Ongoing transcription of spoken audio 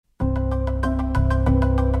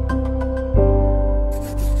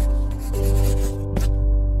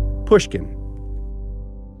Pushkin.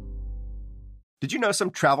 Did you know some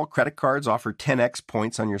travel credit cards offer 10x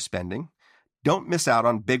points on your spending? Don't miss out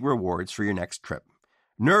on big rewards for your next trip.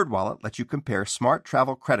 NerdWallet lets you compare smart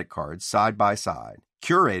travel credit cards side by side,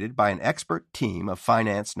 curated by an expert team of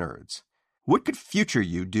finance nerds. What could future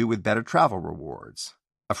you do with better travel rewards?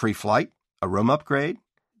 A free flight? A room upgrade?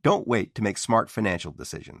 Don't wait to make smart financial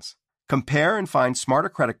decisions. Compare and find smarter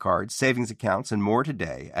credit cards, savings accounts, and more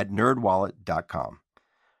today at nerdwallet.com.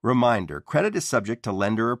 Reminder, credit is subject to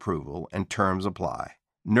lender approval and terms apply.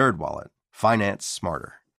 NerdWallet. Finance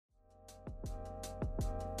smarter.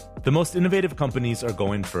 The most innovative companies are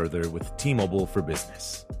going further with T-Mobile for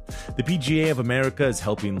Business. The PGA of America is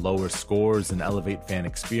helping lower scores and elevate fan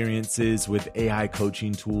experiences with AI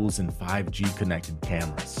coaching tools and 5G connected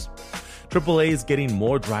cameras. AAA is getting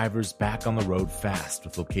more drivers back on the road fast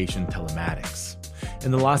with location telematics.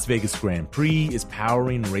 And the Las Vegas Grand Prix is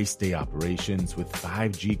powering race day operations with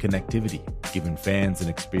 5G connectivity, giving fans an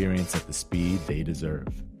experience at the speed they deserve.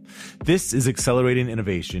 This is accelerating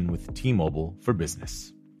innovation with T-Mobile for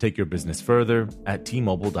Business. Take your business further at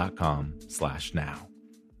T-Mobile.com/now.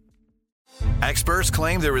 Experts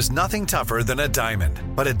claim there is nothing tougher than a diamond.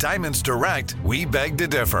 But at Diamonds Direct, we beg to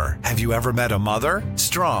differ. Have you ever met a mother?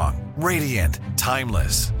 Strong, radiant,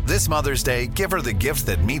 timeless. This Mother's Day, give her the gift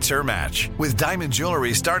that meets her match. With diamond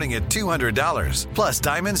jewelry starting at $200. Plus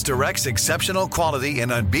Diamonds Direct's exceptional quality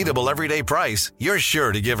and unbeatable everyday price, you're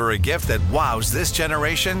sure to give her a gift that wows this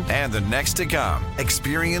generation and the next to come.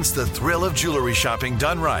 Experience the thrill of jewelry shopping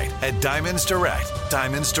done right at Diamonds Direct.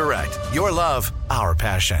 Diamonds Direct. Your love, our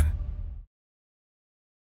passion.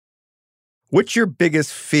 What's your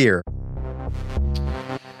biggest fear?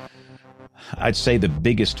 I'd say the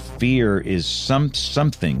biggest fear is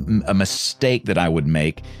something, a mistake that I would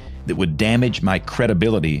make that would damage my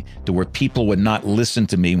credibility to where people would not listen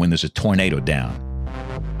to me when there's a tornado down.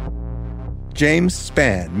 James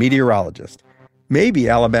Spann, meteorologist. Maybe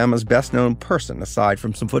Alabama's best-known person aside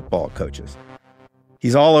from some football coaches.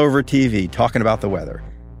 He's all over TV talking about the weather,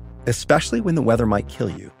 especially when the weather might kill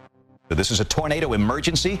you. This is a tornado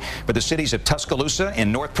emergency for the cities of Tuscaloosa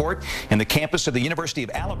and Northport and the campus of the University of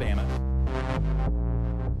Alabama.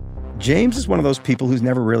 James is one of those people who's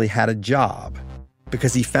never really had a job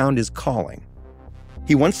because he found his calling.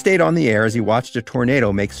 He once stayed on the air as he watched a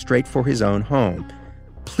tornado make straight for his own home,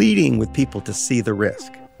 pleading with people to see the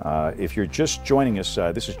risk. If you're just joining us,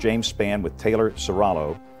 this is James Spann with Taylor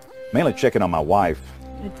Serralo, mainly checking on my wife.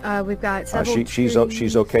 We've got several she's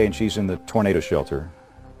okay, and she's in the tornado shelter.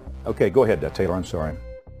 Okay, go ahead, Taylor. I'm sorry.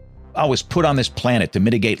 I was put on this planet to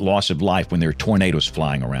mitigate loss of life when there are tornadoes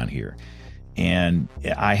flying around here. And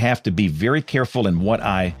I have to be very careful in what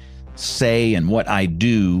I say and what I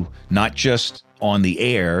do, not just on the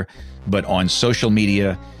air, but on social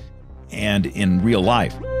media and in real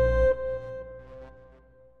life.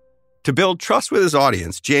 To build trust with his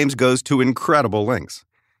audience, James goes to incredible lengths.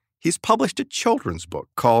 He's published a children's book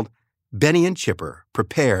called Benny and Chipper,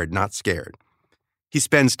 Prepared, Not Scared. He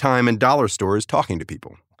spends time in dollar stores talking to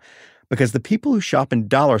people. Because the people who shop in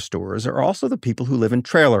dollar stores are also the people who live in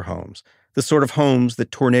trailer homes, the sort of homes that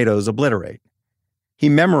tornadoes obliterate. He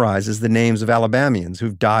memorizes the names of Alabamians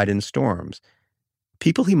who've died in storms,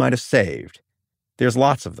 people he might have saved. There's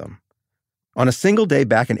lots of them. On a single day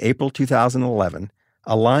back in April 2011,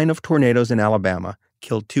 a line of tornadoes in Alabama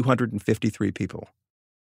killed 253 people.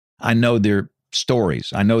 I know their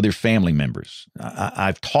stories. I know their family members.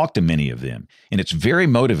 I've talked to many of them, and it's very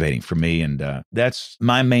motivating for me, and that's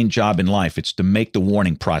my main job in life. It's to make the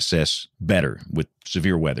warning process better with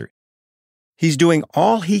severe weather. He's doing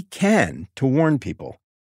all he can to warn people,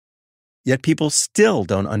 yet people still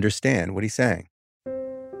don't understand what he's saying.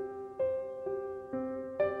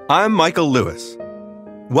 I'm Michael Lewis.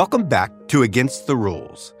 Welcome back to Against the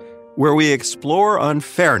Rules, where we explore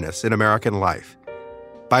unfairness in American life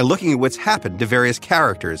by looking at what's happened to various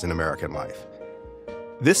characters in American life.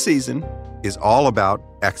 This season is all about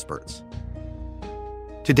experts.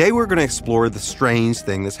 Today we're going to explore the strange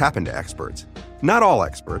thing that's happened to experts. Not all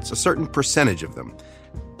experts, a certain percentage of them.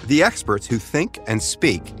 The experts who think and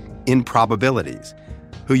speak in probabilities,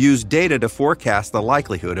 who use data to forecast the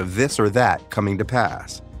likelihood of this or that coming to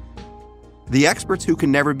pass. The experts who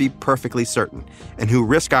can never be perfectly certain and who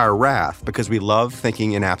risk our wrath because we love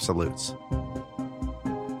thinking in absolutes.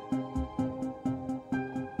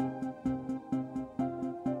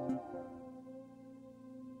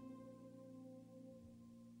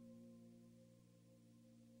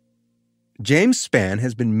 James Spann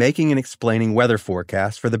has been making and explaining weather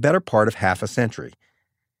forecasts for the better part of half a century.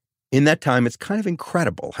 In that time, it's kind of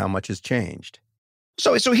incredible how much has changed.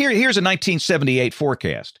 So here's a 1978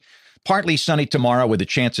 forecast. Partly sunny tomorrow with a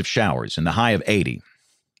chance of showers and the high of 80.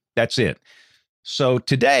 That's it. So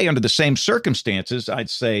today, under the same circumstances, I'd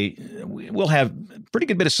say we'll have a pretty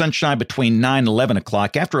good bit of sunshine between 9 and 11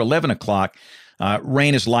 o'clock. After 11 o'clock,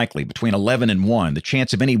 rain is likely between 11 and 1. The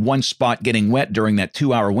chance of any one spot getting wet during that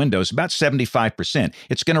 2-hour window is about 75%.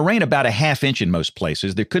 It's going to rain about a half inch in most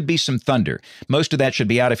places. There could be some thunder. Most of that should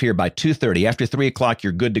be out of here by 2:30. After 3 o'clock,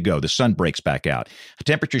 you're good to go. The sun breaks back out. The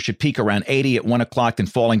temperature should peak around 80 at 1 o'clock, then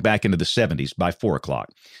falling back into the 70s by 4 o'clock.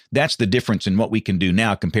 That's the difference in what we can do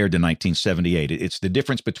now compared to 1978. It's the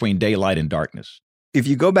difference between daylight and darkness. If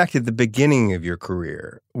you go back to the beginning of your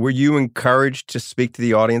career, were you encouraged to speak to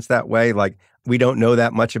the audience that way? Like, we don't know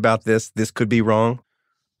that much about this. This could be wrong.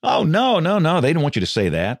 Oh, no. They didn't want you to say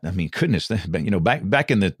that. I mean, goodness,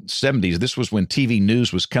 back in the 70s, this was when TV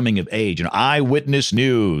news was coming of age, eyewitness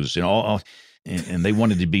news, and they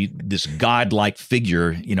wanted to be this godlike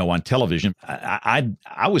figure, on television.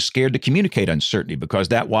 I was scared to communicate uncertainty because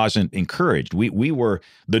that wasn't encouraged. We were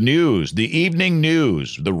the news, the evening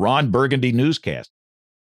news, the Ron Burgundy newscast.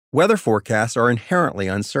 Weather forecasts are inherently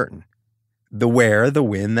uncertain. The where, the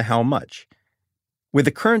when, the how much. With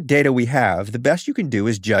the current data we have, the best you can do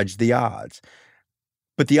is judge the odds.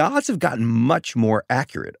 But the odds have gotten much more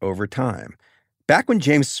accurate over time. Back when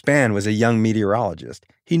James Spann was a young meteorologist,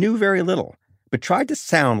 he knew very little, but tried to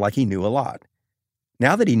sound like he knew a lot.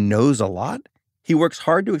 Now that he knows a lot, he works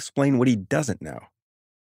hard to explain what he doesn't know.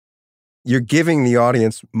 You're giving the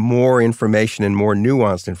audience more information and more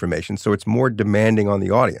nuanced information, so it's more demanding on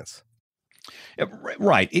the audience.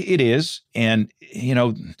 Right, it is. And,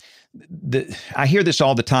 I hear this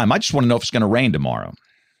all the time. I just want to know if it's going to rain tomorrow.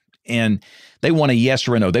 And they want a yes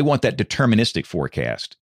or a no. They want that deterministic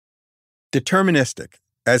forecast. Deterministic,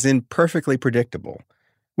 as in perfectly predictable,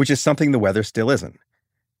 which is something the weather still isn't.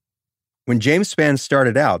 When James Spann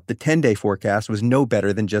started out, the 10-day forecast was no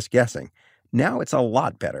better than just guessing. Now it's a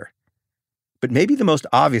lot better. But maybe the most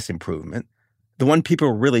obvious improvement, the one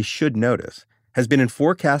people really should notice, has been in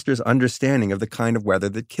forecasters' understanding of the kind of weather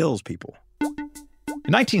that kills people.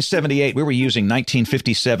 In 1978, we were using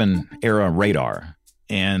 1957-era radar,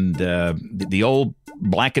 and the old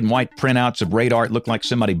black and white printouts of radar looked like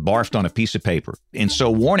somebody barfed on a piece of paper. And so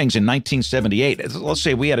warnings in 1978, let's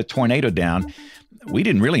say we had a tornado down, we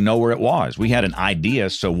didn't really know where it was. We had an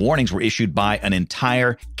idea, so warnings were issued by an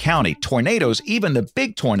entire county. Tornadoes, even the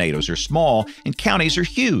big tornadoes, are small, and counties are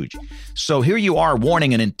huge. So here you are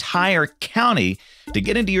warning an entire county to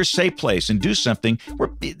get into your safe place and do something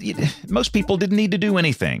where most people didn't need to do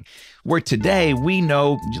anything. Where today, we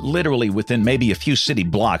know literally within maybe a few city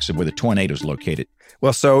blocks of where the tornado is located.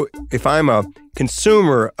 Well, so if I'm a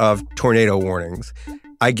consumer of tornado warnings,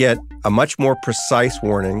 I get a much more precise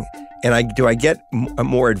warning. And do I get a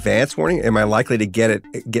more advanced warning? Am I likely to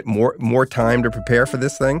get more time to prepare for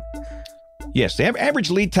this thing? Yes, the average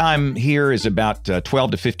lead time here is about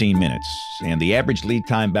 12 to 15 minutes. And the average lead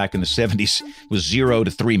time back in the 70s was 0 to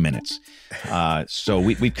 3 minutes. So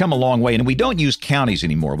we've come a long way. And we don't use counties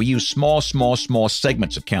anymore. We use small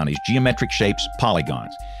segments of counties, geometric shapes,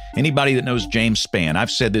 polygons. Anybody that knows James Spann, I've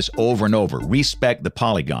said this over and over, respect the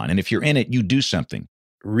polygon. And if you're in it, you do something.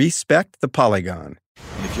 Respect the polygon.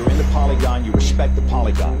 And if you're in the polygon, you respect the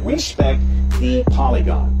polygon. Respect the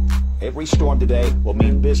polygon. Every storm today will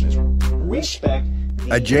mean business. Respect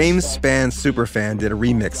a James Spann superfan did a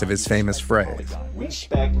remix of his famous phrase.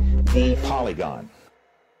 Respect the polygon.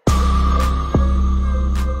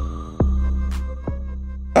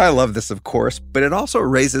 I love this, of course, but it also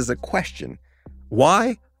raises a question.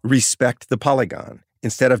 Why respect the polygon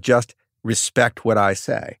instead of just respect what I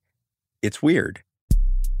say? It's weird.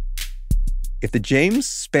 If the James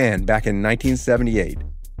Spann back in 1978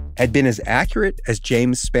 had been as accurate as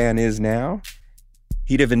James Spann is now,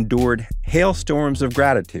 he'd have endured hailstorms of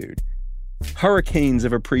gratitude, hurricanes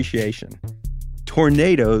of appreciation,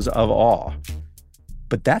 tornadoes of awe.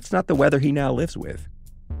 But that's not the weather he now lives with.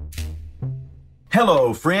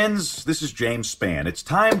 Hello, friends. This is James Spann. It's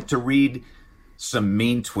time to read some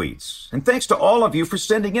mean tweets. And thanks to all of you for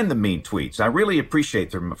sending in the mean tweets. I really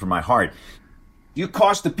appreciate them from my heart. You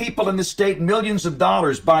cost the people in this state millions of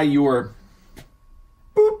dollars by your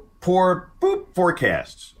poor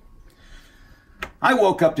forecasts. I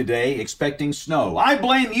woke up today expecting snow. I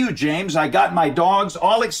blame you, James. I got my dogs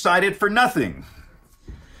all excited for nothing.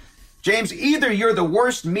 James, either you're the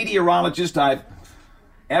worst meteorologist I've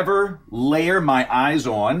ever layer my eyes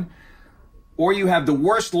on, or you have the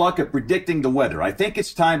worst luck at predicting the weather. I think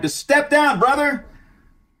it's time to step down, brother.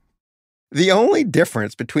 The only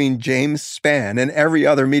difference between James Spann and every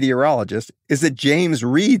other meteorologist is that James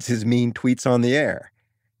reads his mean tweets on the air.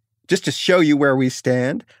 Just to show you where we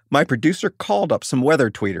stand, my producer called up some weather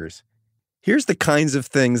tweeters. Here's the kinds of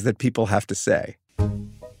things that people have to say.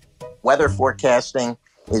 Weather forecasting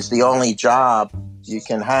is the only job you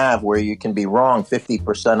can have where you can be wrong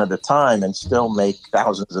 50% of the time and still make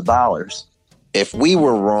thousands of dollars. If we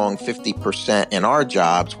were wrong 50% in our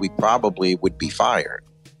jobs, we probably would be fired.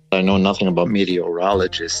 I know nothing about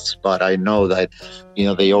meteorologists, but I know that,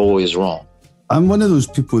 they're always wrong. I'm one of those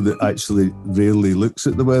people that actually rarely looks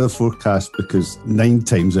at the weather forecast because 9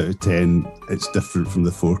 times out of 10, it's different from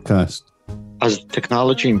the forecast. As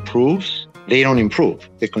technology improves, they don't improve.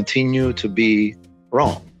 They continue to be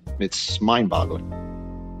wrong. It's mind-boggling.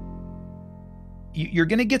 You're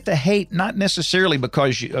going to get the hate, not necessarily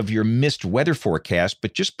because of your missed weather forecast,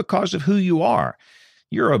 but just because of who you are.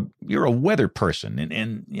 You're a weather person,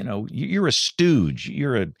 and you're a stooge.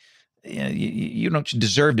 You don't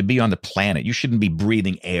deserve to be on the planet. You shouldn't be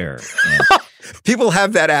breathing air. People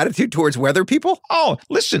have that attitude towards weather people? Oh,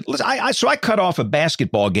 listen. So I cut off a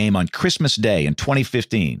basketball game on Christmas Day in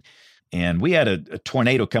 2015, and we had a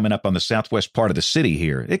tornado coming up on the southwest part of the city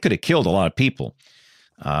here. It could have killed a lot of people.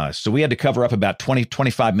 So we had to cover up about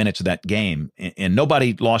 25 minutes of that game, and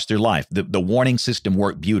nobody lost their life. The warning system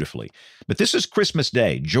worked beautifully. But this is Christmas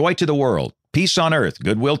Day, joy to the world, peace on earth,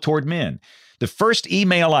 goodwill toward men. The first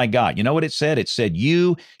email I got, you know what it said? It said,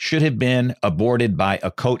 you should have been aborted by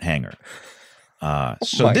a coat hanger.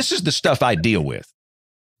 This is the stuff I deal with.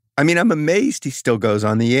 I mean, I'm amazed he still goes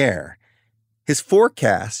on the air. His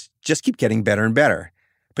forecasts just keep getting better and better.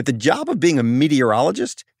 But the job of being a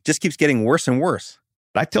meteorologist just keeps getting worse and worse.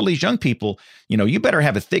 I tell these young people, you better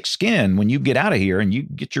have a thick skin when you get out of here and you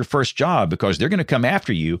get your first job, because they're going to come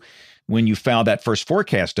after you when you foul that first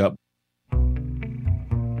forecast up.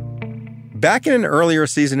 Back in an earlier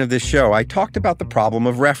season of this show, I talked about the problem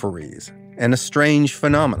of referees and a strange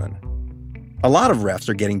phenomenon. A lot of refs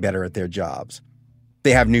are getting better at their jobs.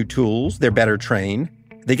 They have new tools, they're better trained,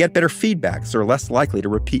 they get better feedback, so they're less likely to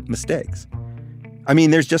repeat mistakes. I mean,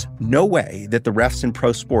 there's just no way that the refs in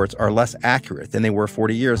pro sports are less accurate than they were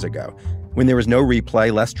 40 years ago, when there was no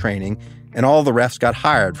replay, less training, and all the refs got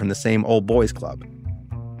hired from the same old boys club.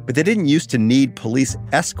 But they didn't used to need police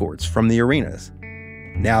escorts from the arenas.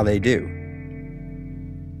 Now they do.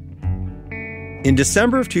 In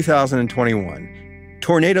December of 2021,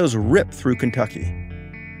 tornadoes ripped through Kentucky.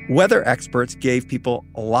 Weather experts gave people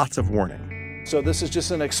lots of warning. So this is just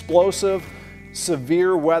an explosive,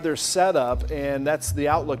 severe weather setup, and that's the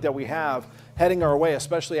outlook that we have heading our way,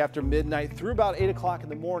 especially after midnight through about 8 o'clock in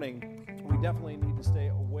the morning. We definitely need to stay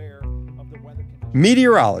aware of the weather conditions.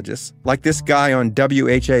 Meteorologists, like this guy on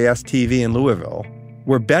WHAS TV in Louisville,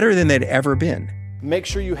 were better than they'd ever been. Make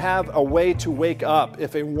sure you have a way to wake up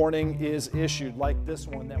if a warning is issued, like this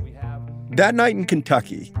one that we have. That night in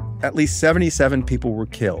Kentucky, at least 77 people were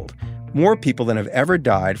killed, more people than have ever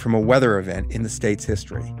died from a weather event in the state's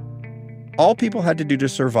history. All people had to do to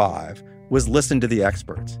survive was listen to the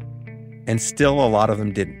experts, and still a lot of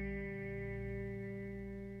them didn't.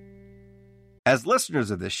 As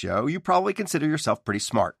listeners of this show, you probably consider yourself pretty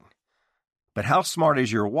smart. But how smart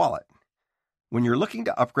is your wallet? When you're looking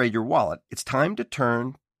to upgrade your wallet, it's time to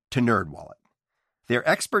turn to NerdWallet. Their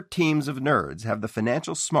expert teams of nerds have the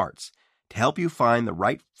financial smarts to help you find the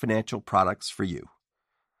right financial products for you.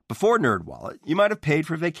 Before NerdWallet, you might have paid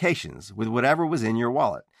for vacations with whatever was in your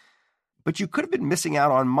wallet. But you could have been missing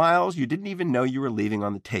out on miles you didn't even know you were leaving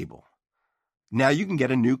on the table. Now you can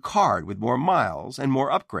get a new card with more miles and more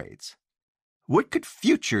upgrades. What could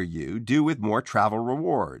future you do with more travel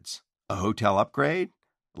rewards? A hotel upgrade?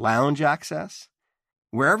 Lounge access?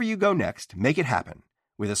 Wherever you go next, make it happen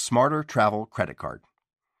with a smarter travel credit card.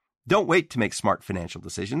 Don't wait to make smart financial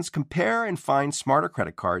decisions. Compare and find smarter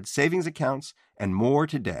credit cards, savings accounts, and more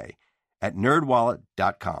today at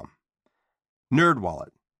nerdwallet.com.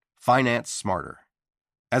 NerdWallet. Finance smarter.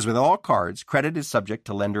 As with all cards, credit is subject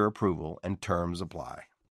to lender approval and terms apply.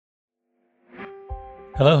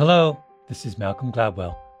 Hello. This is Malcolm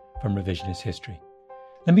Gladwell from Revisionist History.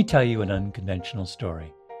 Let me tell you an unconventional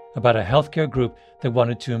story about a healthcare group that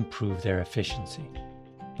wanted to improve their efficiency.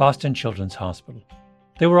 Boston Children's Hospital.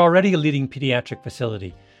 They were already a leading pediatric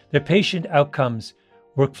facility. Their patient outcomes,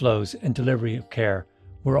 workflows, and delivery of care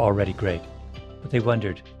were already great. But they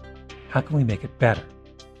wondered, how can we make it better?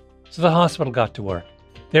 So the hospital got to work.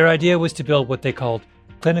 Their idea was to build what they called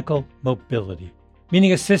clinical mobility,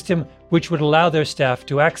 meaning a system which would allow their staff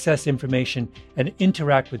to access information and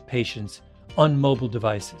interact with patients on mobile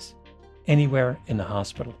devices, anywhere in the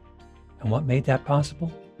hospital. And what made that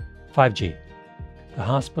possible? 5G. The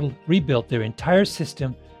hospital rebuilt their entire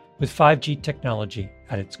system with 5G technology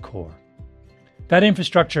at its core. That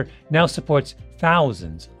infrastructure now supports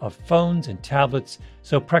thousands of phones and tablets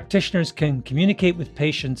so practitioners can communicate with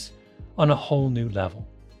patients on a whole new level.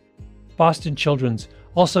 Boston Children's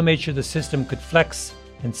also made sure the system could flex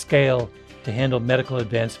and scale to handle medical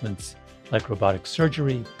advancements like robotic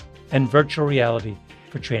surgery and virtual reality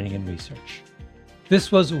for training and research.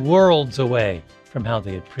 This was worlds away from how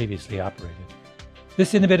they had previously operated.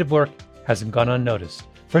 This innovative work hasn't gone unnoticed,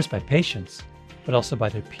 first by patients, but also by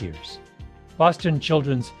their peers. Boston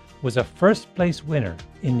Children's was a first-place winner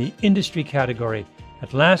in the industry category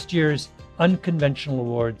at last year's Unconventional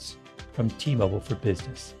Awards from T-Mobile for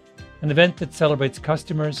Business, an event that celebrates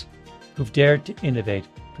customers who've dared to innovate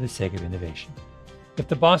for the sake of innovation. If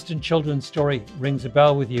the Boston Children's story rings a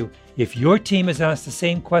bell with you, if your team has asked the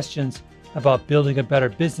same questions about building a better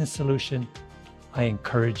business solution, I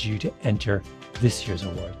encourage you to enter this year's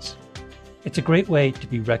awards. It's a great way to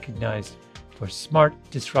be recognized for smart,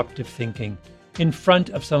 disruptive thinking in front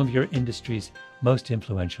of some of your industry's most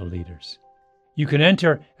influential leaders. You can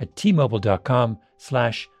enter at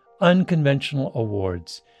tmobile.com/unconventional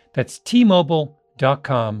awards. That's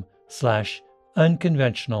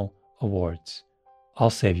tmobile.com/unconventional awards. I'll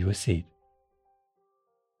save you a seat.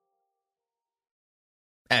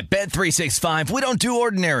 At Bet365, we don't do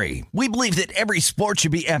ordinary. We believe that every sport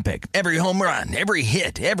should be epic. Every home run, every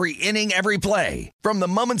hit, every inning, every play. From the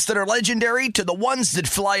moments that are legendary to the ones that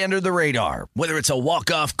fly under the radar. Whether it's a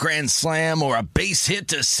walk-off grand slam or a base hit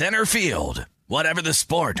to center field. Whatever the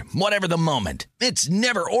sport, whatever the moment. It's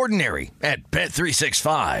never ordinary at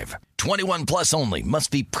Bet365. 21 plus only. Must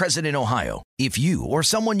be present in Ohio. If you or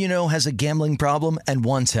someone you know has a gambling problem and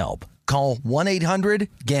wants help, call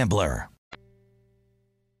 1-800-GAMBLER.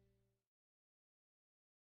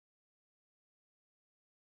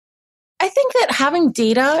 I think that having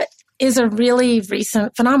data is a really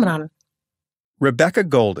recent phenomenon. Rebecca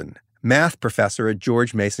Golden, math professor at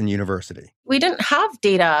George Mason University. We didn't have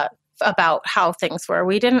data about how things were.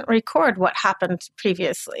 We didn't record what happened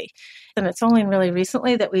previously. And it's only really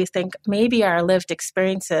recently that we think maybe our lived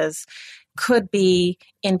experiences could be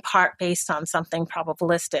in part based on something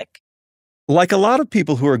probabilistic. Like a lot of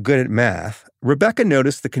people who are good at math, Rebecca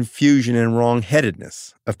noticed the confusion and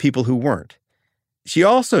wrong-headedness of people who weren't. She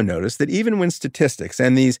also noticed that even when statistics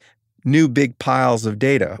and these new big piles of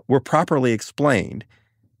data were properly explained,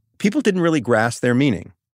 people didn't really grasp their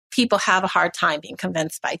meaning. People have a hard time being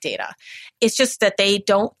convinced by data. It's just that they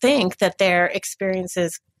don't think that their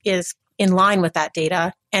experiences is in line with that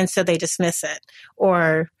data, and so they dismiss it.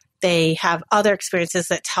 Or they have other experiences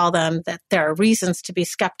that tell them that there are reasons to be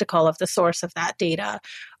skeptical of the source of that data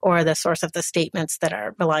or the source of the statements that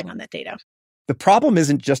are relying on that data. The problem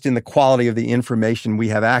isn't just in the quality of the information we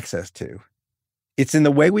have access to. It's in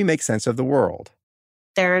the way we make sense of the world.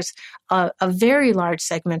 There's a very large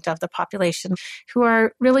segment of the population who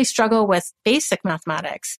are really struggle with basic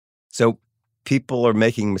mathematics. So people are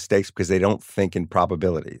making mistakes because they don't think in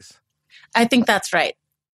probabilities. I think that's right.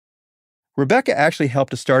 Rebecca actually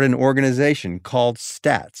helped to start an organization called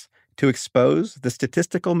STATS to expose the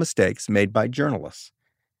statistical mistakes made by journalists.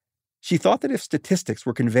 She thought that if statistics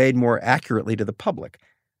were conveyed more accurately to the public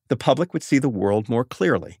would see the world more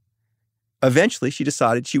clearly. Eventually, she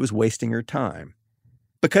decided she was wasting her time.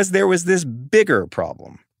 Because there was this bigger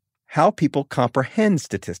problem: how people comprehend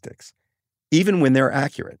statistics, even when they're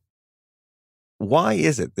accurate. Why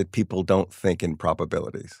is it that people don't think in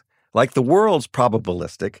probabilities? Like the world's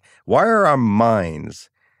probabilistic, why are our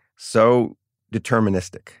minds so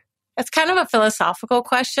deterministic? It's kind of a philosophical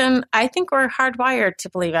question. I think we're hardwired to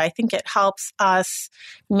believe it. I think it helps us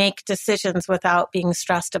make decisions without being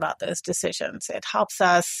stressed about those decisions. It helps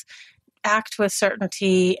us act with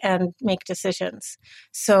certainty and make decisions.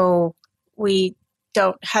 So we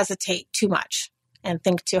don't hesitate too much and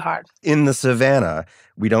think too hard. In the savannah,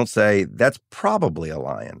 we don't say, that's probably a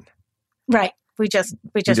lion. Right. We just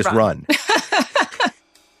run.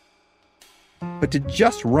 But to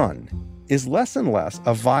just run is less and less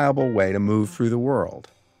a viable way to move through the world.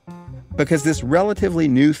 Because this relatively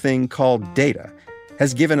new thing called data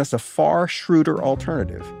has given us a far shrewder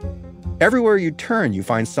alternative. Everywhere you turn, you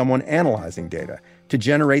find someone analyzing data to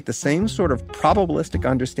generate the same sort of probabilistic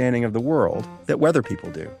understanding of the world that weather people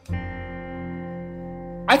do.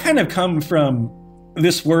 I kind of come from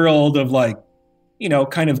this world of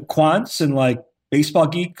kind of quants and baseball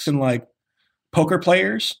geeks and poker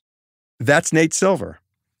players. That's Nate Silver.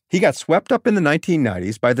 He got swept up in the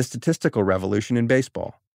 1990s by the statistical revolution in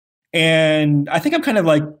baseball. And I think I'm kind of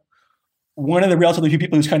one of the relatively few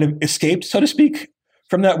people who's kind of escaped, so to speak,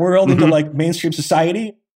 from that world into mainstream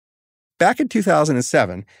society. Back in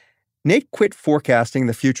 2007, Nate quit forecasting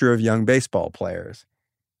the future of young baseball players.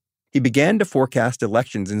 He began to forecast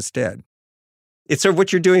elections instead. It's sort of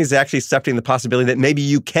what you're doing is actually accepting the possibility that maybe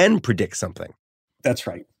you can predict something. That's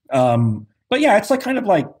right. But yeah, it's like kind of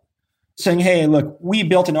like saying, hey, look, we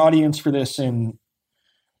built an audience for this in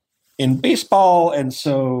baseball, and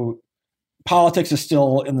so politics is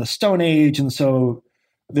still in the Stone Age, and so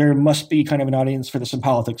there must be kind of an audience for this in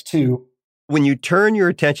politics too. When you turn your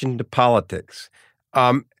attention to politics,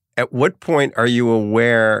 at what point are you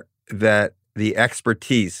aware that the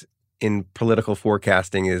expertise in political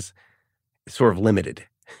forecasting is sort of limited,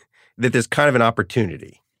 that there's kind of an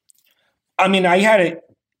opportunity? I mean, I had an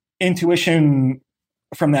intuition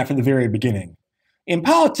from that from the very beginning. In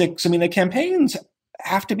politics, I mean, the campaigns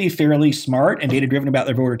have to be fairly smart and data-driven about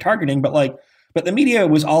their voter targeting, but the media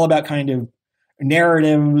was all about kind of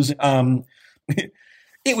narratives.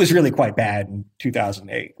 It was really quite bad in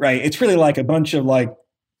 2008, right? It's really like a bunch of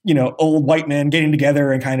old white men getting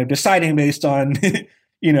together and kind of deciding based on,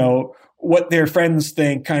 what their friends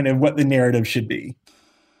think, kind of what the narrative should be.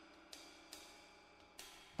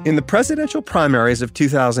 In the presidential primaries of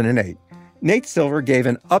 2008, Nate Silver gave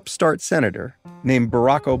an upstart senator named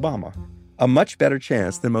Barack Obama a much better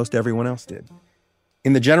chance than most everyone else did.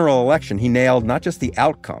 In the general election, he nailed not just the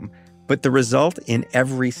outcome, but the result in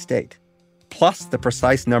every state, plus the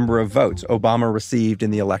precise number of votes Obama received in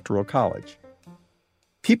the Electoral College.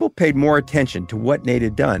 People paid more attention to what Nate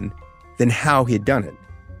had done than how he'd done it.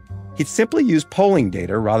 He'd simply used polling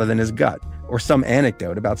data rather than his gut or some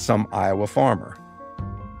anecdote about some Iowa farmer.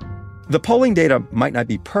 The polling data might not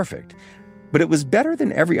be perfect, but it was better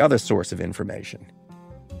than every other source of information.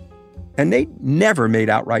 And Nate never made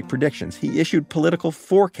outright predictions. He issued political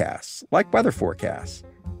forecasts, like weather forecasts,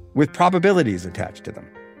 with probabilities attached to them.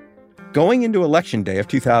 Going into Election Day of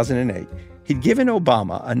 2008, he'd given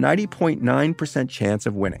Obama a 90.9% chance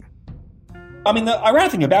of winning. I mean, the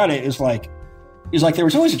ironic thing about it is there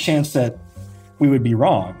was always a chance that we would be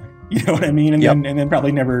wrong. You know what I mean? And then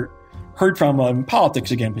probably never heard from in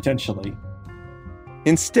politics again, potentially.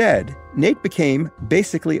 Instead, Nate became,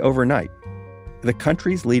 basically overnight, the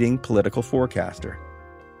country's leading political forecaster,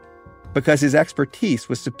 because his expertise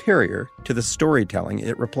was superior to the storytelling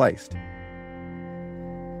it replaced.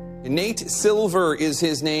 Nate Silver is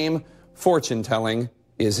his name. Fortune-telling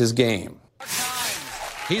is his game.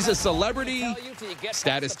 He's a celebrity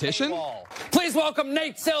statistician. Please welcome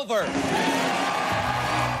Nate Silver.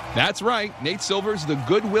 That's right. Nate Silver's the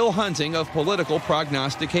Goodwill Hunting of political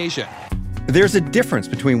prognostication. There's a difference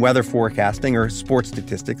between weather forecasting or sports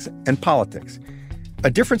statistics and politics. A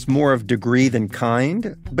difference more of degree than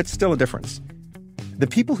kind, but still a difference. The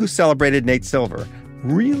people who celebrated Nate Silver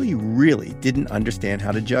really, really didn't understand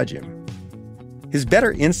how to judge him. His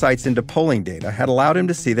better insights into polling data had allowed him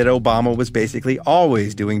to see that Obama was basically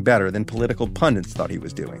always doing better than political pundits thought he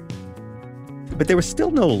was doing. But there was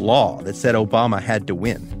still no law that said Obama had to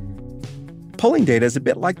win. Polling data is a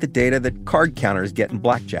bit like the data that card counters get in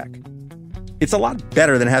blackjack. It's a lot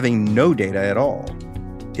better than having no data at all.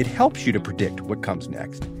 It helps you to predict what comes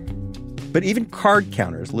next. But even card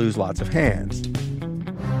counters lose lots of hands.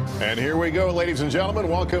 And here we go, ladies and gentlemen.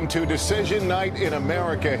 Welcome to Decision Night in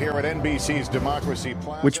America here at NBC's Democracy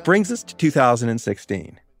Plaza. Which brings us to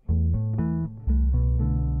 2016.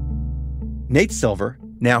 Nate Silver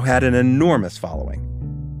now had an enormous following.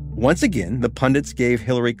 Once again, the pundits gave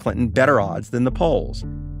Hillary Clinton better odds than the polls.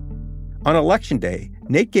 On Election Day,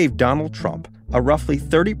 Nate gave Donald Trump a roughly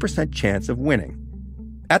 30% chance of winning.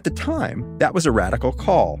 At the time, that was a radical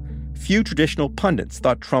call. Few traditional pundits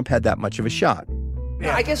thought Trump had that much of a shot.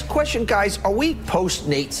 I guess question, guys, are we post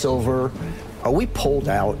Nate Silver? Are we pulled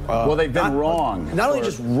out? Well, they've been wrong. Not only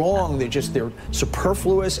just wrong, they're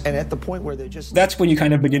superfluous, and at the point where they're just... That's when you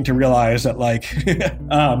kind of begin to realize that,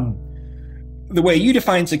 the way you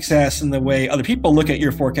define success and the way other people look at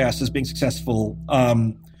your forecast as being successful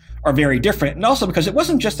are very different. And also because it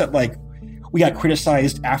wasn't just that, we got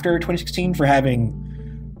criticized after 2016 for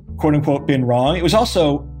having, quote unquote, been wrong. It was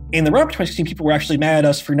also, in the run-up to 2016, people were actually mad at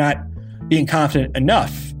us for not being confident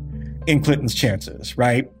enough in Clinton's chances,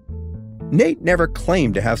 right? Nate never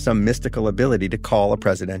claimed to have some mystical ability to call a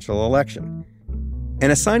presidential election. And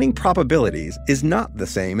assigning probabilities is not the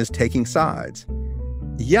same as taking sides.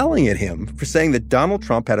 Yelling at him for saying that Donald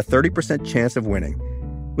Trump had a 30% chance of winning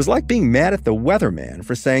was like being mad at the weatherman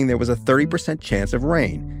for saying there was a 30% chance of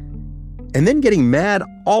rain, and then getting mad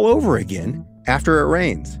all over again after it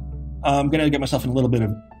rains. I'm going to get myself in a little bit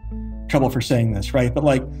of trouble for saying this, right? But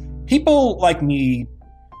people like me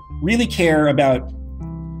really care about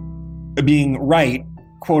being right,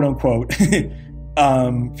 quote unquote,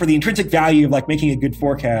 for the intrinsic value of making a good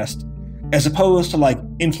forecast, as opposed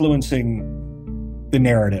to influencing the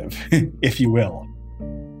narrative, if you will.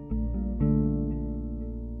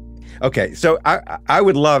 Okay, so I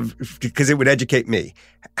would love, because it would educate me,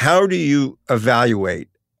 how do you evaluate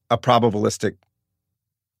a probabilistic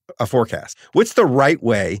forecast? What's the right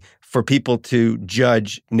way for people to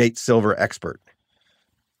judge Nate Silver expert?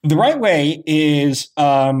 The right way is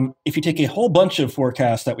if you take a whole bunch of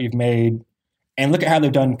forecasts that we've made and look at how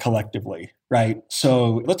they've done collectively, right?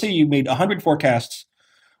 So let's say you made 100 forecasts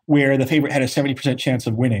where the favorite had a 70% chance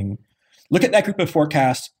of winning. Look at that group of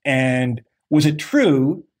forecasts, and was it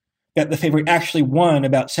true that the favorite actually won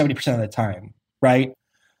about 70% of the time, right?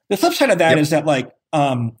 The flip side of that is that, like,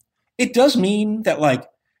 it does mean that, like,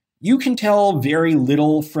 you can tell very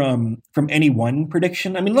little from any one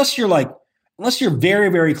prediction. I mean, unless you're very,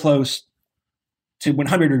 very close to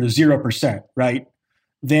 100 or to 0%, right?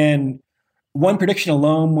 Then one prediction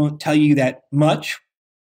alone won't tell you that much.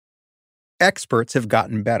 Experts have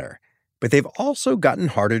gotten better, but they've also gotten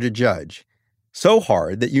harder to judge. So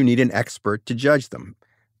hard that you need an expert to judge them.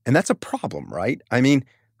 And that's a problem, right? I mean,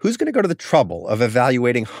 who's going to go to the trouble of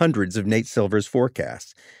evaluating hundreds of Nate Silver's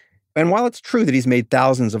forecasts? And while it's true that he's made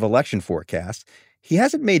thousands of election forecasts, he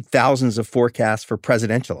hasn't made thousands of forecasts for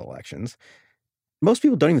presidential elections. Most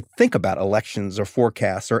people don't even think about elections or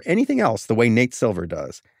forecasts or anything else the way Nate Silver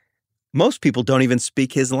does. Most people don't even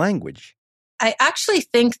speak his language. I actually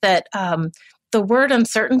think that the word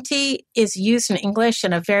uncertainty is used in English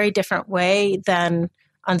in a very different way than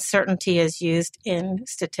uncertainty is used in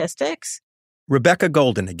statistics. Rebecca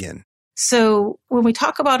Golden again. So when we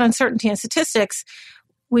talk about uncertainty in statistics,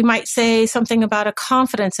 we might say something about a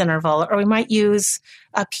confidence interval, or we might use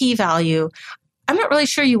a p-value. I'm not really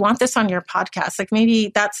sure you want this on your podcast. Like,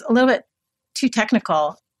 maybe that's a little bit too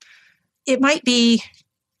technical. It might be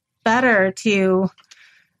better to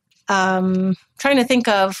trying to think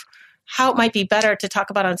of how it might be better to talk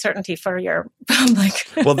about uncertainty for your public.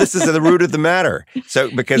 Well, this is the root of the matter. So,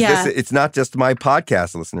 because it's not just my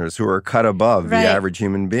podcast listeners who are cut above the average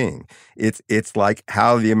human being. It's like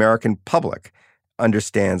how the American public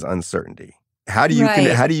understands uncertainty. How do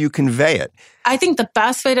you convey it? I think the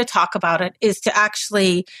best way to talk about it is to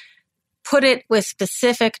actually put it with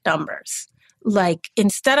specific numbers. Like,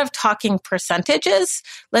 instead of talking percentages,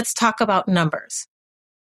 let's talk about numbers.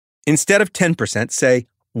 Instead of 10%, say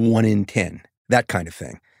 1 in 10, that kind of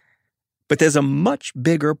thing. But there's a much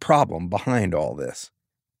bigger problem behind all this,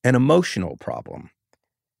 an emotional problem.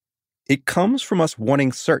 It comes from us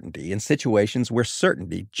wanting certainty in situations where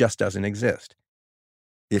certainty just doesn't exist.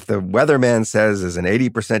 If the weatherman says there's an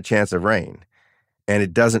 80% chance of rain and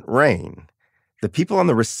it doesn't rain, the people on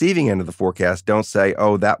the receiving end of the forecast don't say,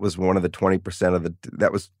 oh, that was one of the 20%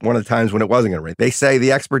 that was one of the times when it wasn't going to rain. They say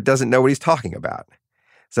the expert doesn't know what he's talking about.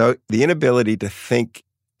 So the inability to think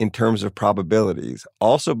in terms of probabilities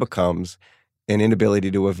also becomes an inability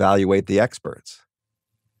to evaluate the experts.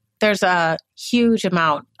 There's a huge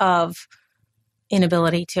amount of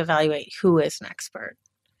inability to evaluate who is an expert.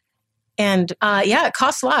 And it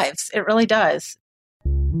costs lives. It really does.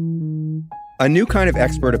 A new kind of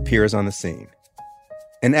expert appears on the scene.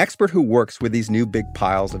 An expert who works with these new big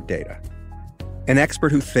piles of data. An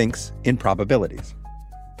expert who thinks in probabilities.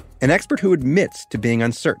 An expert who admits to being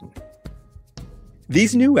uncertain.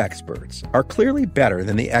 These new experts are clearly better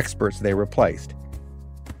than the experts they replaced.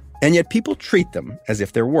 And yet people treat them as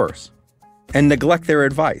if they're worse and neglect their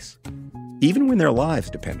advice, even when their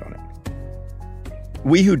lives depend on it.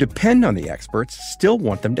 We who depend on the experts still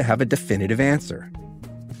want them to have a definitive answer.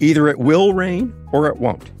 Either it will rain or it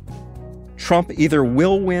won't. Trump either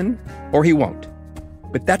will win or he won't.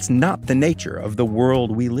 But that's not the nature of the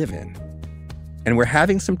world we live in. And we're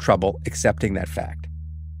having some trouble accepting that fact.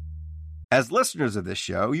 As listeners of this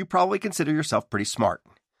show, you probably consider yourself pretty smart.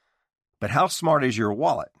 But how smart is your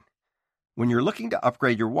wallet? When you're looking to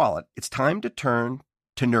upgrade your wallet, it's time to turn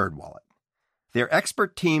to NerdWallet. Their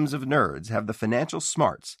expert teams of nerds have the financial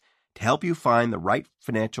smarts to help you find the right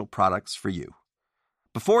financial products for you.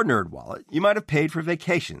 Before NerdWallet, you might have paid for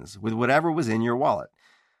vacations with whatever was in your wallet.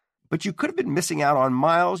 But you could have been missing out on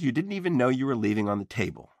miles you didn't even know you were leaving on the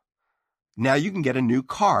table. Now you can get a new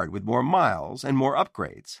card with more miles and more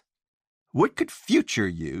upgrades. What could future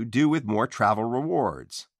you do with more travel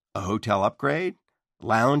rewards? A hotel upgrade?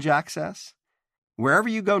 Lounge access? Wherever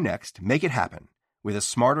you go next, make it happen with a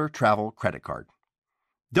smarter travel credit card.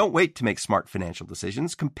 Don't wait to make smart financial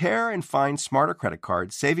decisions. Compare and find smarter credit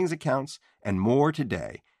cards, savings accounts, and more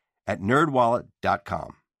today at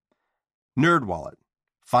nerdwallet.com. NerdWallet.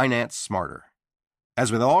 Finance smarter.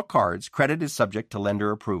 As with all cards, credit is subject to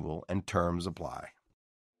lender approval and terms apply.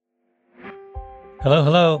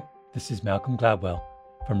 Hello. This is Malcolm Gladwell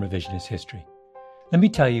from Revisionist History. Let me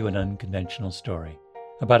tell you an unconventional story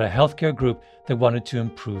about a healthcare group that wanted to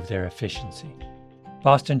improve their efficiency.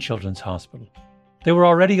 Boston Children's Hospital. They were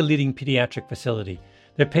already a leading pediatric facility.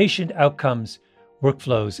 Their patient outcomes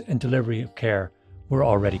Workflows and delivery of care were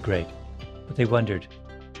already great, but they wondered,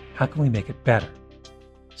 how can we make it better?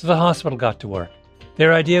 So the hospital got to work.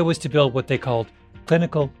 Their idea was to build what they called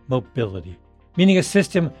clinical mobility, meaning a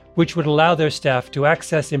system which would allow their staff to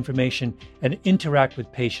access information and interact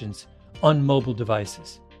with patients on mobile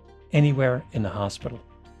devices, anywhere in the hospital.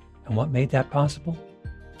 And what made that possible?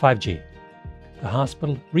 5G. The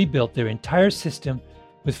hospital rebuilt their entire system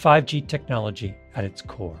with 5G technology at its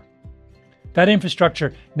core. That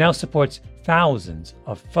infrastructure now supports thousands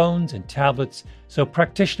of phones and tablets so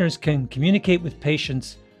practitioners can communicate with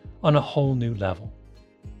patients on a whole new level.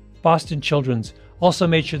 Boston Children's also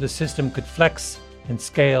made sure the system could flex and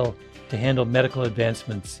scale to handle medical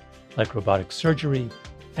advancements like robotic surgery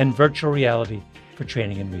and virtual reality for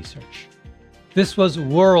training and research. This was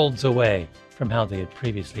worlds away from how they had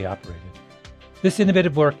previously operated. This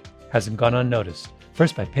innovative work hasn't gone unnoticed,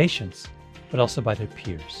 first by patients, but also by their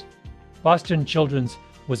peers. Boston Children's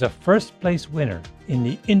was a first-place winner in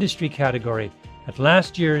the industry category at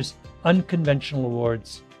last year's Unconventional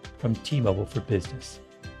Awards from T-Mobile for Business,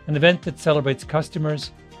 an event that celebrates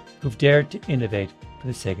customers who've dared to innovate for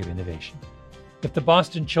the sake of innovation. If the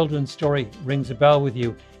Boston Children's story rings a bell with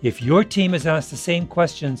you, if your team has asked the same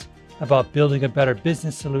questions about building a better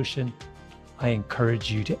business solution, I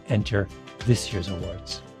encourage you to enter this year's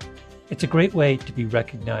awards. It's a great way to be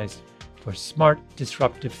recognized for smart,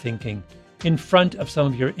 disruptive thinking in front of some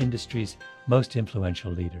of your industry's most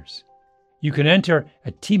influential leaders. You can enter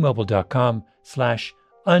at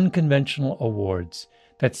tmobile.com/unconventional awards.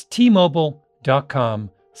 That's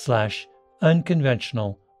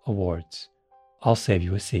tmobile.com/unconventional awards. I'll save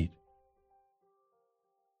you a seat.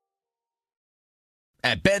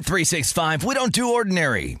 At Bet365, we don't do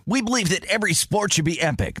ordinary. We believe that every sport should be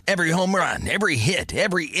epic. Every home run, every hit,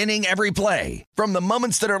 every inning, every play. From the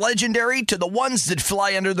moments that are legendary to the ones that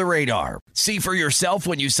fly under the radar. See for yourself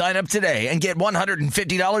when you sign up today and get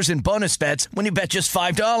 $150 in bonus bets when you bet just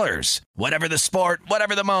 $5. Whatever the sport,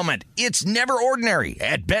 whatever the moment, it's never ordinary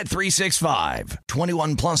at Bet365.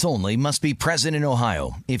 21 plus only. Must be present in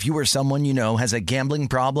Ohio. If you or someone you know has a gambling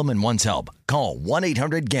problem and wants help, call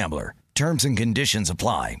 1-800-GAMBLER. Terms and conditions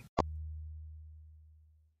apply.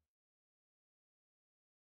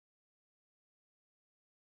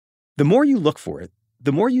 The more you look for it,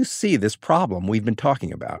 the more you see this problem we've been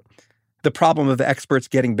talking about. The problem of experts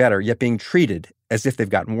getting better, yet being treated as if they've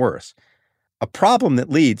gotten worse. A problem that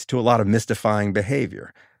leads to a lot of mystifying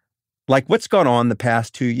behavior, like what's gone on the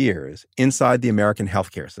past 2 years inside the American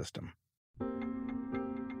healthcare system.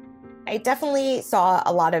 I definitely saw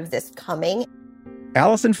a lot of this coming.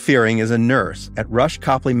 Allison Fearing is a nurse at Rush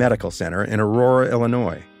Copley Medical Center in Aurora,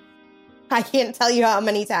 Illinois. I can't tell you how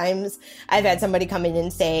many times I've had somebody come in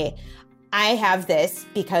and say, I have this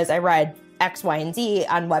because I read X, Y, and Z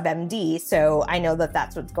on WebMD, so I know that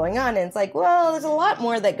that's what's going on. And it's like, well, there's a lot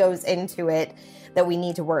more that goes into it that we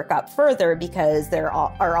need to work up further because there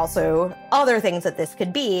are also other things that this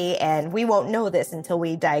could be, and we won't know this until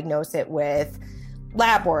we diagnose it with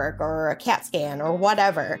lab work or a CAT scan or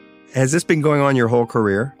whatever. Has this been going on your whole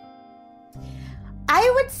career? I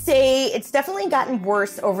would say it's definitely gotten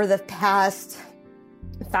worse over the past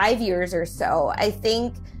 5 years or so. I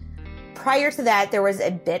think prior to that, there was a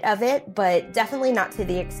bit of it, but definitely not to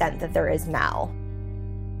the extent that there is now.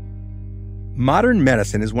 Modern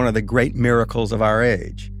medicine is one of the great miracles of our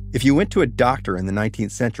age. If you went to a doctor in the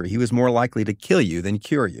 19th century, he was more likely to kill you than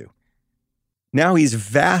cure you. Now he's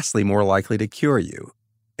vastly more likely to cure you.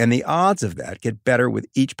 And the odds of that get better with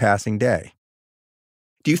each passing day.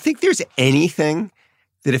 Do you think there's anything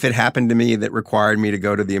that if it happened to me that required me to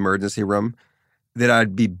go to the emergency room, that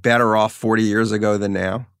I'd be better off 40 years ago than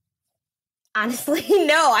now? Honestly,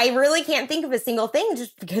 no. I really can't think of a single thing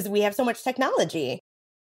just because we have so much technology.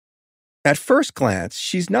 At first glance,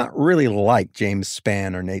 she's not really like James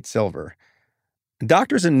Spann or Nate Silver.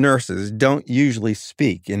 Doctors and nurses don't usually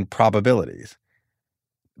speak in probabilities.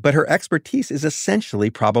 But her expertise is essentially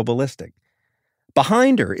probabilistic.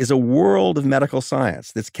 Behind her is a world of medical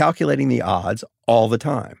science that's calculating the odds all the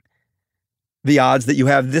time. The odds that you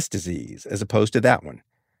have this disease as opposed to that one.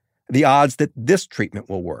 The odds that this treatment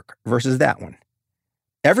will work versus that one.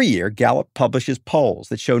 Every year, Gallup publishes polls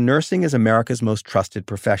that show nursing is America's most trusted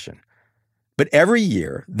profession. But every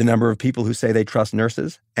year, the number of people who say they trust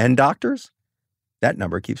nurses and doctors, that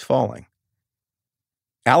number keeps falling.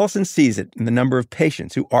 Allison sees it in the number of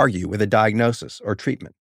patients who argue with a diagnosis or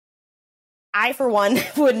treatment. I, for one,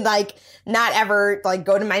 would not ever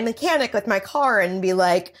go to my mechanic with my car and be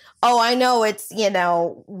like, oh, I know it's,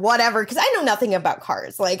 whatever, because I know nothing about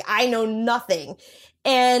cars. I know nothing.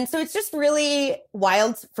 And so it's just really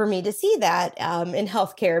wild for me to see that in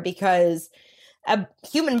healthcare because a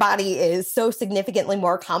human body is so significantly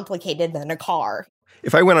more complicated than a car.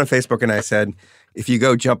 If I went on Facebook and I said, if you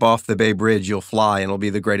go jump off the Bay Bridge, you'll fly and it'll be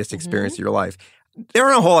the greatest experience of your life, there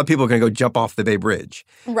aren't a whole lot of people going to go jump off the Bay Bridge.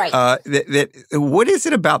 Right. What is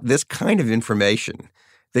it about this kind of information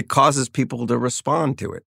that causes people to respond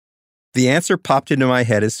to it? The answer popped into my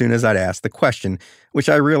head as soon as I'd asked the question, which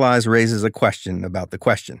I realize raises a question about the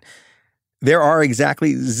question. There are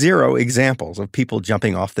exactly 0 examples of people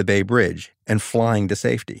jumping off the Bay Bridge and flying to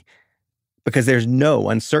safety, because there's no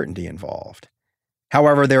uncertainty involved.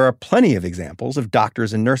 However, there are plenty of examples of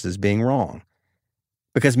doctors and nurses being wrong,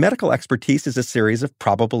 because medical expertise is a series of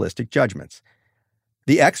probabilistic judgments.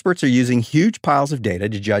 The experts are using huge piles of data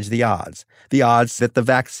to judge the odds that the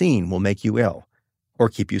vaccine will make you ill or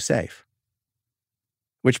keep you safe.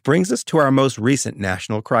 Which brings us to our most recent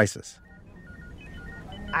national crisis.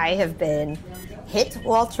 I have been hit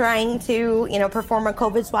while trying to, perform a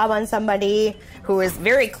COVID swab on somebody who is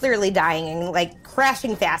very clearly dying and like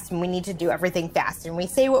crashing fast, and we need to do everything fast. And we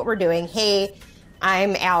say what we're doing. Hey,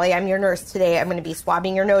 I'm Allie. I'm your nurse today. I'm going to be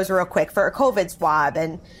swabbing your nose real quick for a COVID swab,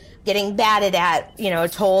 and getting batted at,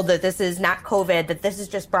 told that this is not COVID, that this is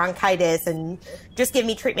just bronchitis, and just give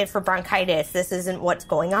me treatment for bronchitis. This isn't what's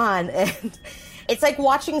going on. And it's like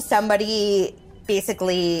watching somebody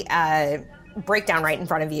basically break down right in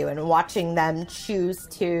front of you and watching them choose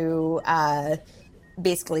to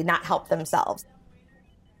basically not help themselves.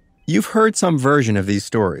 You've heard some version of these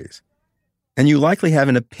stories, and you likely have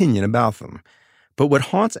an opinion about them. But what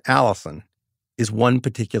haunts Allison is one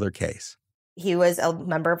particular case. He was a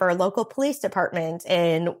member of our local police department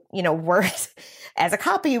and, worked as a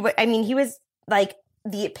cop. He was like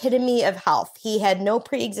the epitome of health. He had no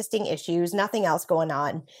pre-existing issues, nothing else going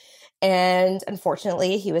on. And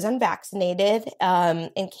unfortunately, he was unvaccinated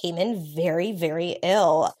and came in very, very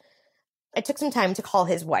ill. I took some time to call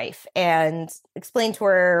his wife and explain to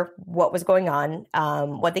her what was going on,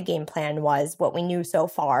 what the game plan was, what we knew so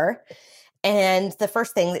far. And the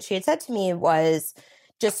first thing that she had said to me was,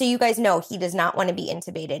 just so you guys know, he does not want to be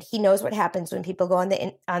intubated. He knows what happens when people go on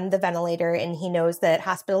the ventilator, and he knows that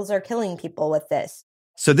hospitals are killing people with this.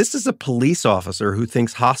 So this is a police officer who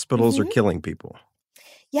thinks hospitals are killing people.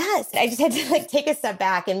 Yes. I just had to take a step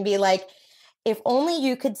back and be like, if only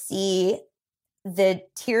you could see the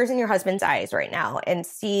tears in your husband's eyes right now and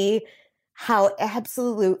see how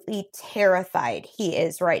absolutely terrified he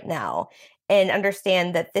is right now, and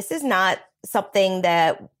understand that this is not something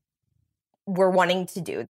that we're wanting to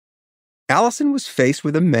do. Allison was faced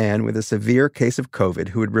with a man with a severe case of COVID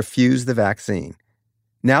who had refused the vaccine.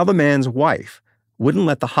 Now the man's wife wouldn't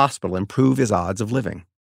let the hospital improve his odds of living.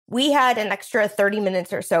 We had an extra 30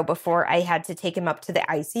 minutes or so before I had to take him up to the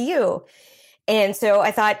ICU. And so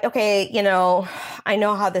I thought, okay, I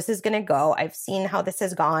know how this is going to go. I've seen how this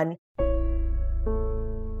has gone.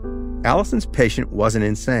 Allison's patient wasn't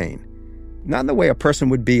insane. Not in the way a person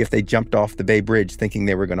would be if they jumped off the Bay Bridge thinking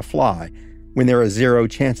they were going to fly, when there are 0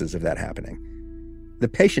 chances of that happening. The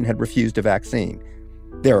patient had refused a vaccine.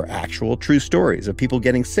 There are actual true stories of people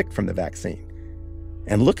getting sick from the vaccine.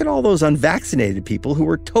 And look at all those unvaccinated people who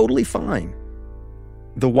were totally fine.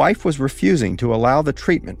 The wife was refusing to allow the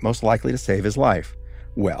treatment most likely to save his life.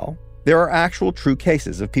 Well, there are actual true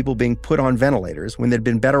cases of people being put on ventilators when they'd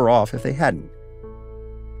been better off if they hadn't.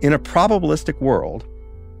 In a probabilistic world,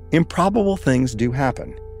 improbable things do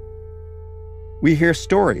happen. We hear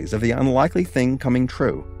stories of the unlikely thing coming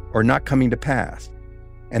true or not coming to pass,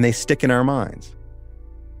 and they stick in our minds.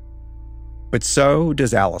 But so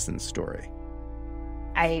does Allison's story.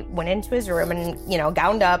 I went into his room and,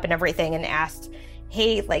 gowned up and everything and asked,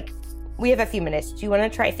 hey, we have a few minutes. Do you want to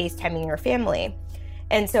try FaceTiming your family?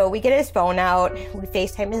 And so we get his phone out, we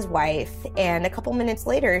FaceTime his wife, and a couple minutes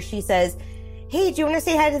later she says, hey, do you want to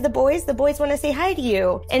say hi to the boys? The boys want to say hi to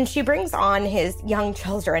you. And she brings on his young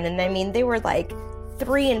children. And they were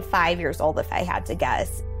 3 and 5 years old, if I had to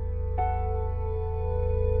guess.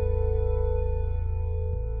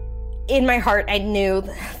 In my heart, I knew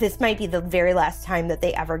this might be the very last time that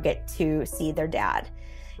they ever get to see their dad.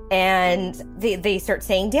 And they start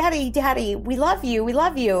saying, Daddy, Daddy, we love you, we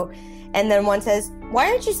love you. And then one says, why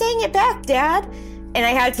aren't you saying it back, Dad? And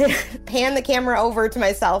I had to pan the camera over to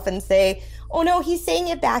myself and say, oh no, he's saying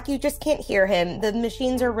it back. You just can't hear him. The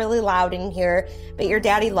machines are really loud in here, but your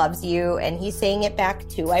daddy loves you and he's saying it back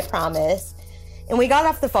too, I promise. And we got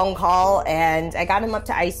off the phone call and I got him up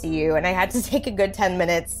to ICU and I had to take a good 10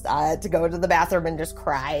 minutes to go to the bathroom and just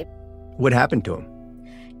cry. What happened to him?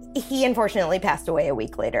 He unfortunately passed away a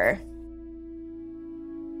week later.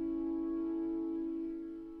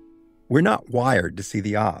 We're not wired to see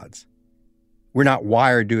the odds. We're not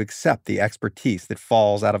wired to accept the expertise that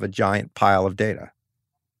falls out of a giant pile of data.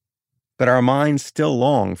 But our minds still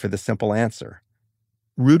long for the simple answer,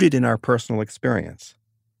 rooted in our personal experience,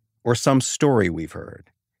 or some story we've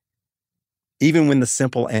heard, even when the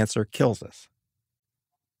simple answer kills us.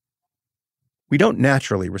 We don't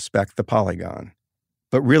naturally respect the Polygon,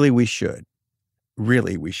 but really we should.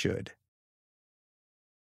 Really we should.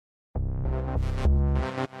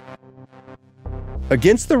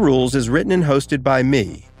 Against the Rules is written and hosted by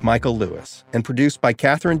me, Michael Lewis, and produced by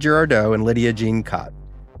Catherine Girardeau and Lydia Jean Cott.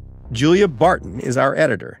 Julia Barton is our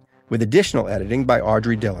editor, with additional editing by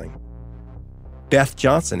Audrey Dilling. Beth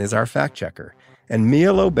Johnson is our fact-checker, and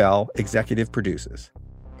Mia Lobel executive produces.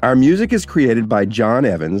 Our music is created by John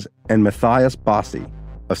Evans and Matthias Bossi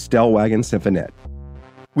of Stellwagen Symphonette.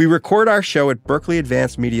 We record our show at Berkeley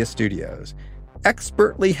Advanced Media Studios,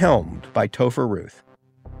 expertly helmed by Topher Ruth.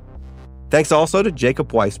 Thanks also to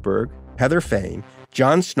Jacob Weisberg, Heather Fain,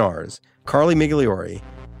 John Schnars, Carly Migliori,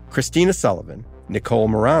 Christina Sullivan, Nicole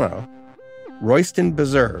Morano, Royston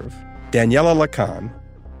Beserve, Daniela Lacan,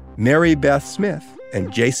 Mary Beth Smith,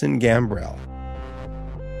 and Jason Gambrell.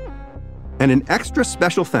 And an extra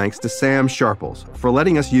special thanks to Sam Sharples for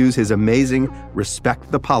letting us use his amazing Respect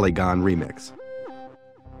the Polygon remix.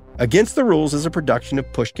 Against the Rules is a production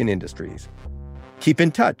of Pushkin Industries. Keep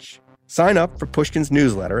in touch. Sign up for Pushkin's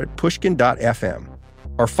newsletter at pushkin.fm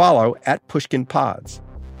or follow @PushkinPods.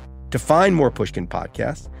 To find more Pushkin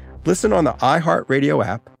podcasts, listen on the iHeartRadio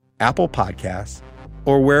app, Apple Podcasts,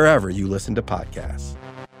 or wherever you listen to podcasts.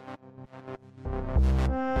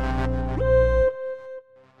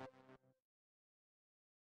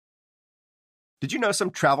 Did you know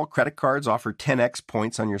some travel credit cards offer 10x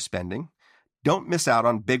points on your spending? Don't miss out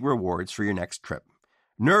on big rewards for your next trip.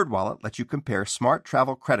 NerdWallet lets you compare smart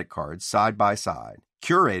travel credit cards side by side,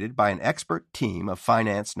 curated by an expert team of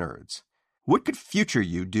finance nerds. What could future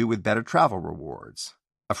you do with better travel rewards?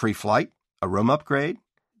 A free flight? A room upgrade?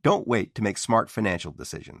 Don't wait to make smart financial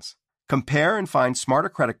decisions. Compare and find smarter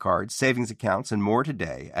credit cards, savings accounts, and more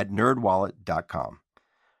today at nerdwallet.com.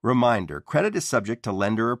 Reminder, credit is subject to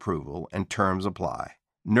lender approval and terms apply.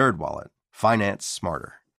 NerdWallet. Finance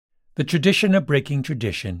smarter. The tradition of breaking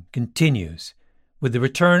tradition continues with the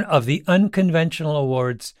return of the Unconventional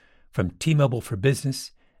Awards from T-Mobile for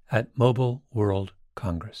Business at Mobile World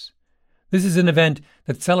Congress. This is an event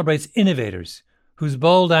that celebrates innovators whose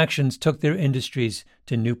bold actions took their industries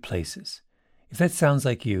to new places. If that sounds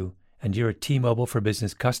like you and you're a T-Mobile for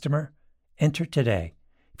Business customer, enter today.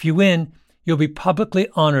 If you win, you'll be publicly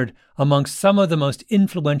honored amongst some of the most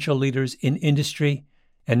influential leaders in industry.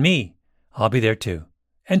 And me, I'll be there too.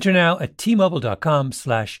 Enter now at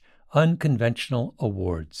tmobile.com/unconventional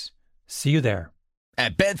awards. See you there.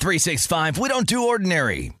 At Bet365, we don't do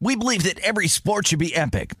ordinary. We believe that every sport should be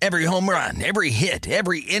epic. Every home run, every hit,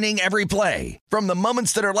 every inning, every play. From the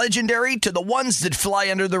moments that are legendary to the ones that fly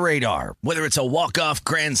under the radar. Whether it's a walk-off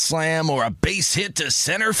grand slam or a base hit to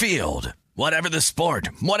center field. Whatever the sport,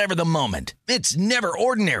 whatever the moment. It's never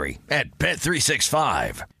ordinary at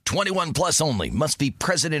Bet365. 21 plus only. Must be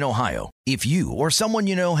present in Ohio. If you or someone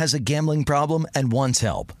you know has a gambling problem and wants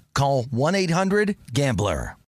help, call 1-800-GAMBLER.